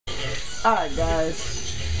Alright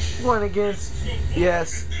guys, going against,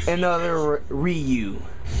 yes, another Ryu.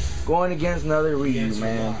 Going against another Ryu,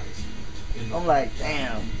 man. I'm like,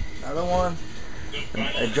 damn, another one?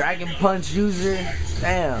 A Dragon Punch user?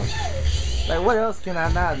 Damn. Like, what else can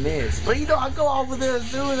I not miss? But you know, I go off with the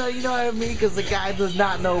Azuna, you know what I mean? Because the guy does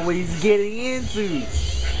not know what he's getting into.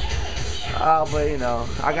 But you know,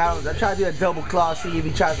 I try to do a double claw, see if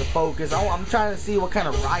he tries to focus. I'm trying to see what kind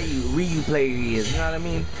of Ryu player he is, you know what I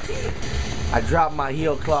mean? I drop my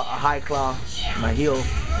heel claw, high claw, my heel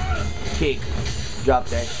kick, drop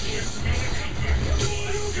that shit.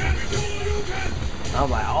 I'm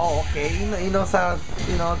like, oh, okay, he knows how to,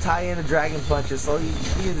 tie in the dragon punches, so he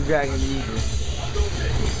is a dragon user.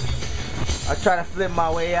 I try to flip my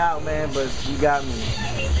way out, man, but you got me.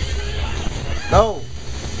 No!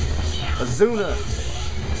 Azuna.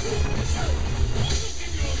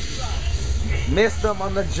 Missed him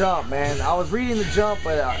on the jump, man. I was reading the jump,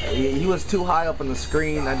 but he was too high up on the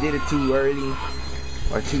screen. I did it too early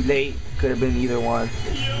or too late. Could have been either one.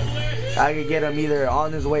 I could get him either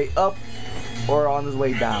on his way up or on his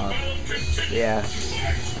way down. Yeah.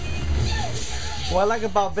 What I like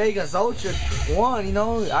about Vega's Ultra 1,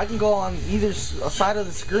 I can go on either side of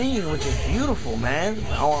the screen, which is beautiful, man.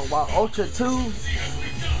 While Ultra 2,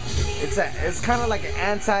 it's kind of like an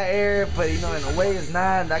anti-air, but in a way it's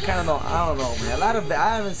not. I don't know, man. A lot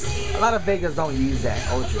of Vegas don't use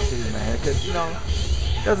that Ultra 2, man, because it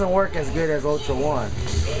doesn't work as good as Ultra 1.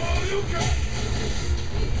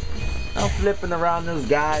 I'm flipping around this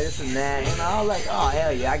guy, this and that, I'm like, oh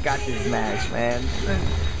hell yeah, I got this match, man.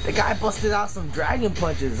 The guy busted out some dragon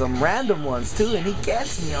punches, some random ones too, and he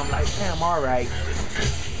gets me. I'm like, damn, alright.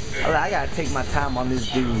 I gotta take my time on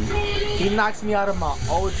this dude. He knocks me out of my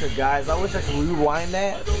Ultra, guys. I wish I could rewind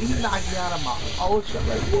that. He knocked me out of my Ultra. I'm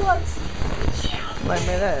like, what? I'm like,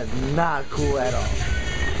 man, that is not cool at all.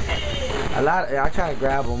 I try to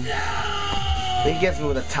grab him. He gets me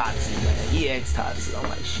with a Tatsu, man. EX Tatsu. I'm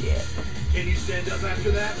like, shit. Can you stand up after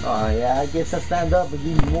that? Oh, yeah. I guess I stand up and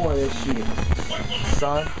give you more of this shit,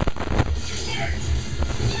 son.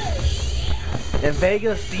 And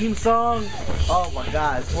Vega's theme song, oh my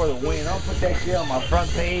god, it's for the win. I'll put that shit on my front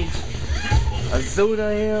page.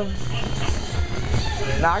 Azuna him.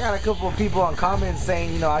 Now I got a couple of people on comments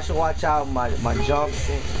saying, I should watch out my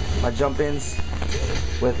jump-ins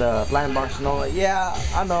with Flying Barcelona. Yeah,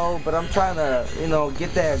 I know, but I'm trying to,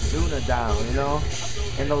 get that Azuna down,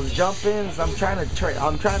 And those jump-ins, I'm trying to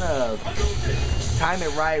time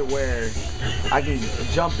it right where I can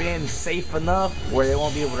jump in safe enough where they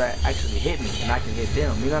won't be able to actually hit me and I can hit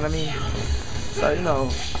them, you know what I mean? So,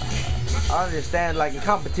 I understand, like in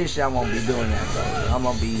competition I won't be doing that, so I'm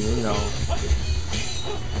gonna be,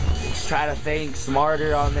 try to think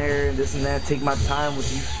smarter on there and this and that, take my time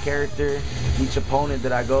with each character, each opponent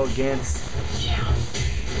that I go against.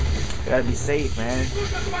 I gotta be safe, man.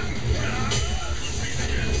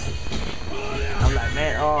 I'm like,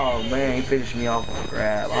 man, oh man, he finished me off on a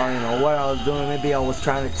grab. I don't even know what I was doing. Maybe I was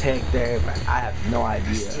trying to tank there, but I have no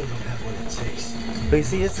idea. But you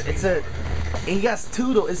see, it's it's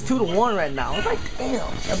 2-1 right now. I was like,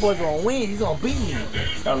 damn, that boy's gonna win. He's gonna beat me.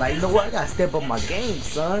 So I'm like, you know what? I gotta step up my game,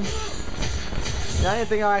 son. I didn't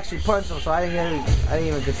think I'd actually punch him, so I didn't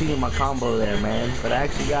even continue my combo there, man. But I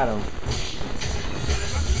actually got him.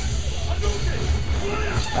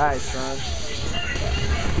 All right, son.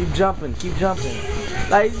 Keep jumping, keep jumping.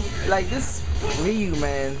 Like this Ryu,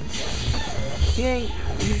 man.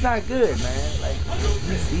 He's not good, man. Like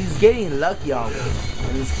he's getting lucky on me,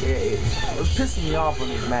 and it was pissing me off on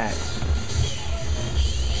this match.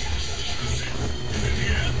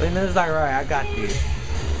 But then it's like, right, I got this.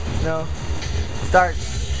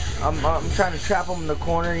 I'm trying to trap him in the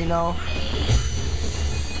corner,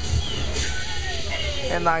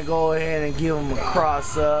 and I go ahead and give him a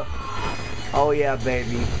cross up. Oh yeah,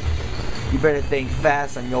 baby. You better think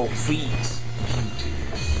fast on your feet.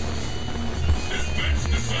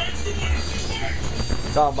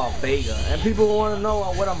 It's all about Vega. And people want to know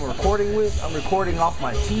what I'm recording with. I'm recording off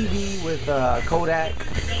my TV with Kodak.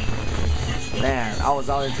 Man, I was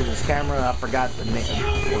all into this camera. I forgot the name,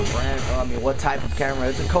 what type of camera.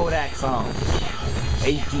 It's a Kodak song.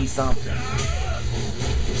 HD something.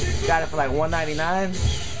 Got it for like $199.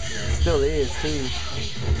 Still is too.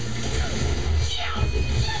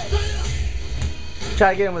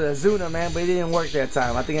 Try to get him with Azuna, man, but it didn't work that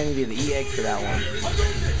time. I think I needed the EX for that one.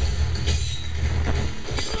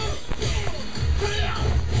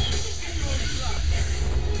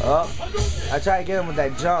 Oh, I tried to get him with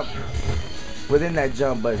that jump. Within that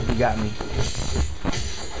jump, but he got me.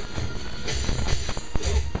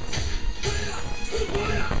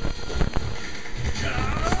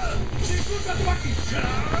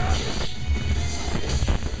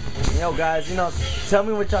 yo guys, you know, tell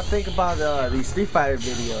me what y'all think about these Street Fighter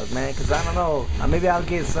videos, man, because I don't know, maybe I'll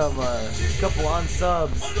get some couple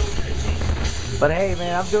unsubs. But hey,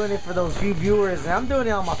 man, I'm doing it for those few viewers, and I'm doing it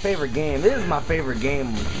on my favorite game. This is my favorite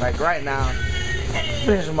game, like right now.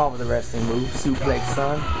 Finish him off with a wrestling move, suplex,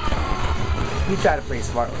 son. You try to play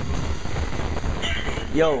smart with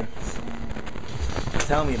me. Yo,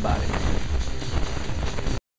 tell me about it.